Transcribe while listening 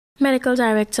Medical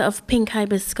Director of Pink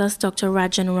Hibiscus, Dr.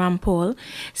 Rajan Rampal,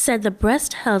 said the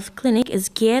breast health clinic is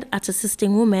geared at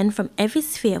assisting women from every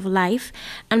sphere of life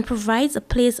and provides a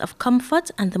place of comfort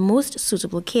and the most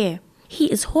suitable care.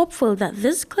 He is hopeful that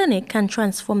this clinic can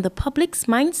transform the public's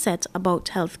mindset about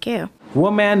health care.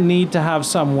 Women need to have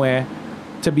somewhere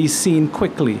to be seen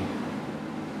quickly,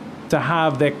 to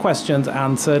have their questions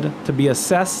answered, to be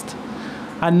assessed,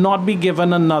 and not be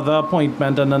given another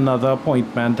appointment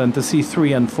and to see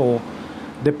 3 and 4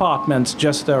 departments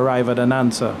just to arrive at an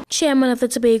answer. Chairman of the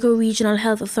Tobago Regional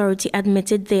Health Authority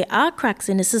admitted there are cracks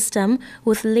in the system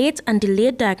with late and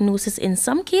delayed diagnosis in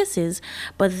some cases,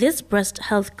 but this breast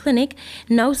health clinic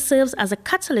now serves as a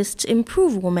catalyst to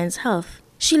improve women's health.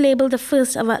 She labeled the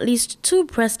first of at least 2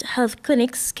 breast health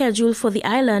clinics scheduled for the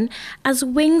island as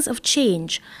wings of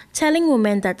change, telling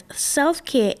women that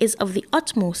self-care is of the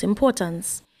utmost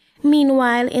importance.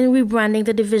 Meanwhile, in rebranding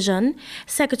the division,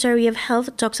 Secretary of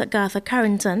Health Dr. Gartha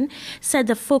Carrington said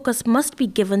the focus must be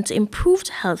given to improved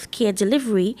health care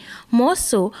delivery, more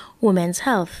so women's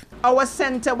health. Our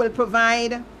center will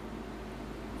provide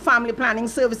family planning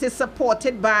services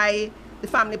supported by the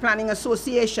Family Planning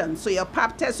Association. So your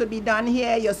pap test will be done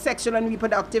here, your sexual and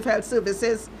reproductive health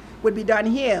services will be done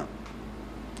here.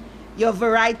 Your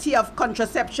variety of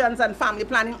contraceptions and family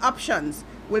planning options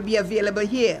will be available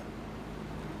here.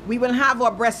 We will have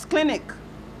our breast clinic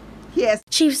here.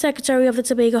 Chief Secretary of the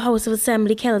Tobago House of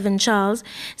Assembly, Kelvin Charles,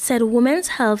 said women's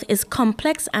health is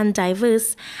complex and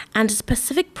diverse and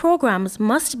specific programs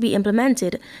must be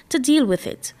implemented to deal with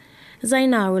it.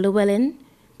 Zainara Llewellyn,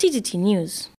 TTT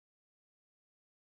News.